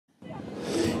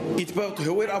I te pau te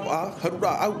hoe rawa,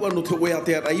 harura au anu te hoe a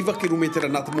te ara iwa kilometera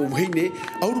nā te mau heine,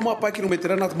 auru mā pai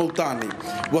kilometera nā te mau tāne.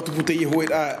 Watu pu te i hoe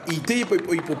ra i te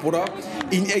i popora,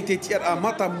 i ai te tiar a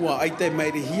mata mua ai te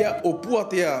mairehia, o pua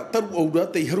te a taru aura,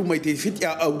 te i haru mai te whiti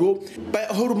a auro, pai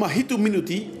ahuru mā hitu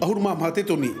minuti, ahuru mā mā te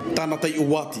toni, tāna tai o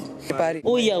wati.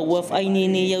 O ia ua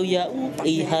whainene iau iau,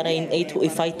 i harain eitu e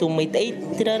whaito mai te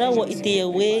te rarawa i te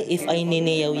au e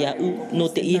whainene iau iau, no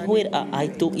te i hoe a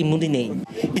aitu i muri nei.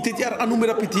 I te tiara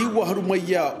anumera piti ua haru mai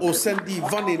ia o Sandy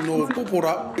Vane no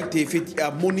popora i te whiti a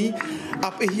moni,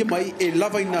 a pehia mai e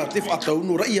lavaina te whatau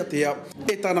no rai atea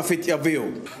e tāna whiti a veo.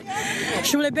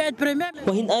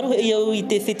 Wahin aro e iau i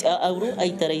te whiti a auro,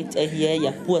 ai tara i te ahia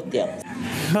ia puatea.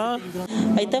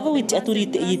 Ai tawa i te aturi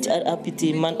te i te ar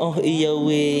apiti man o i iau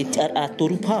e te ar a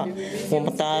toru pā. Wa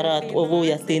matara atu avo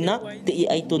ia tēnā, te i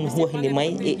aitonu huahine mai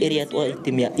e ere atu i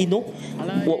te mea ino,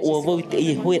 o avo i te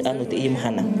i hoe anu te i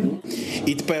mahana.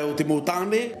 I te pēo te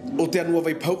mōtāne, o te anua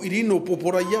vai pau iri no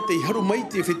popora ia te i haru mai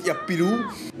te whiti a piru,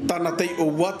 tāna tei o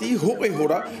wati, ho e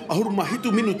hora, ahuru ma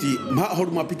hitu minuti, ma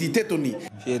ahuru ma piti tetoni.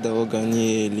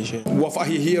 Wa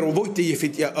whahi hero voi te i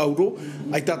whiti a auro,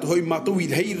 ai tātu hoi mātou i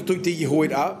heira toi te i hoe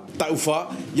rā, tau wha,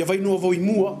 ia vai noa voi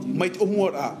mua, mai te o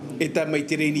mua rā, e tā mai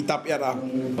te reini tapia rā.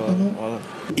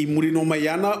 I muri no mai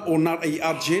ana, o nār ai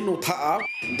arje no taa,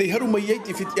 te haru mai ei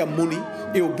te whiti a moni,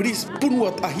 e o bris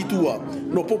punua tahitua,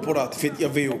 no popora te whiti a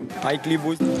veo.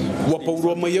 Wa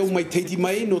paurua mai au mai teiti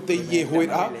mai no te i e hoe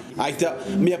rā, ai ta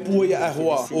mea pua ia e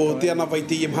hoa o te ana vai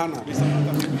te i mhana.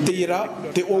 Te ira,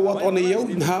 te o wat ona iau,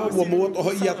 nha, wa moat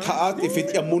oha ia taa te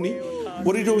whiti a moni,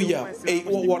 Wariro ia, e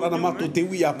o wara na mato te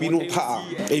ui a pino taa,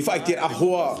 e whai te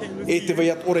ahoa e te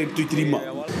vai at ora i tuitirima.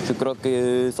 Je crois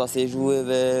que ça s'est joué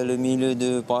vers le milieu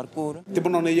de parcours. Te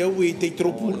manana iau e te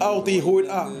tropu a o te hoe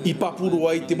a, i papuro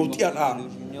ai te motiar a.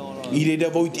 I reira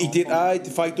vau i te a, i te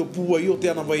whaito pua i o te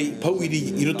ana vai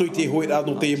pauiri i roto i te hoe a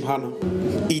no te imhana.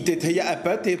 I te teia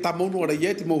epa, te tamono ara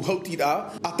ia, te mau hauti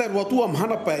a, a te roatua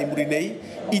mhana pai muri nei,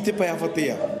 i te pai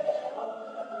awhatea.